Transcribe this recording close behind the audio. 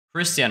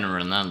Cristiano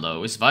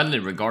Ronaldo is widely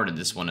regarded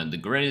as one of the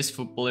greatest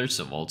footballers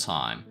of all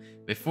time.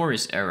 Before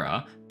his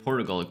era,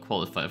 Portugal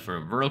qualified for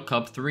a World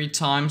Cup 3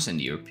 times and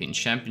the European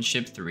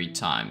Championship 3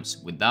 times,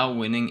 without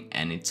winning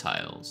any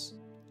titles.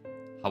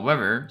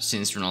 However,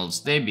 since Ronaldo's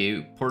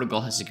debut,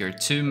 Portugal has secured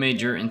 2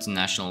 major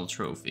international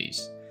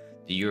trophies,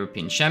 the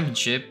European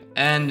Championship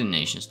and the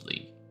Nations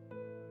League.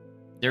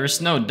 There is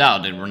no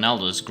doubt that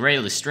Ronaldo has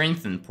greatly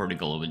strengthened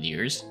Portugal over the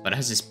years, but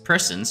has his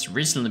presence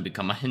recently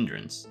become a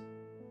hindrance?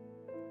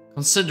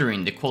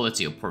 Considering the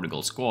quality of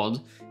Portugal's squad,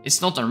 it's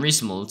not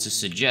unreasonable to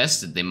suggest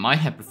that they might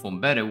have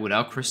performed better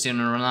without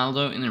Cristiano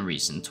Ronaldo in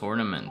recent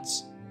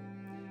tournaments.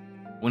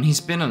 When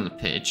he's been on the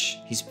pitch,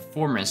 his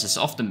performance has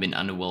often been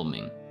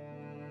underwhelming.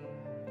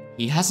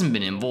 He hasn't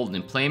been involved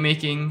in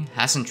playmaking,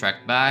 hasn't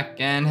tracked back,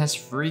 and has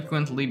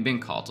frequently been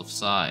caught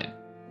offside.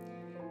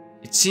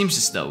 It seems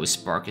as though his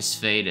spark is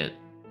faded.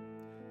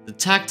 The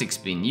tactics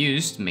being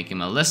used make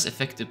him a less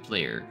effective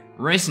player,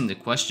 raising the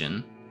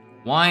question,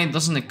 why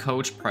doesn't the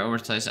coach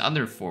prioritize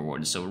other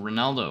forwards over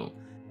Ronaldo?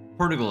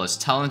 Portugal has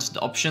talented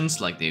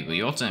options like Diego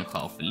Jota and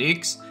João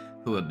Felix,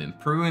 who have been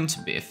proven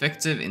to be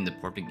effective in the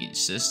Portuguese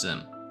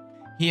system.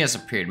 He has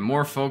appeared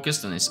more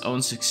focused on his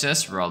own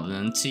success rather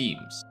than the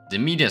team's. The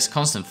media's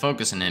constant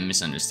focus on him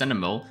is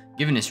understandable,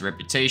 given his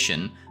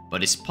reputation,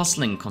 but is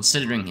puzzling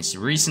considering his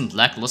recent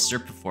lackluster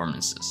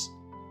performances.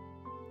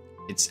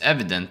 It's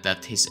evident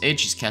that his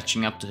age is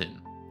catching up to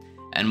him,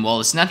 and while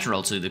it's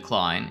natural to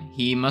decline,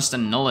 he must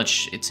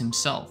acknowledge it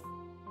himself.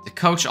 The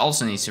coach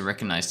also needs to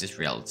recognize this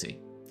reality.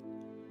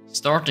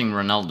 Starting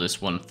Ronaldo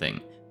is one thing,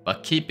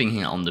 but keeping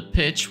him on the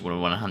pitch for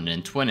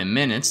 120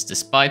 minutes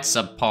despite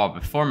subpar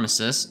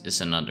performances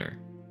is another.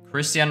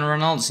 Cristiano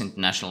Ronaldo's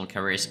international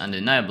career is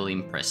undeniably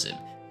impressive,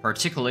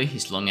 particularly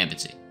his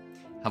longevity.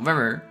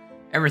 However,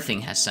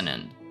 everything has an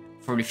end.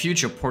 For the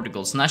future of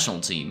Portugal's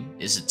national team,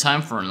 is it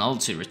time for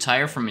Ronaldo to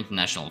retire from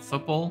international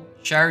football?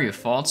 Share your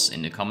thoughts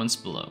in the comments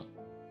below.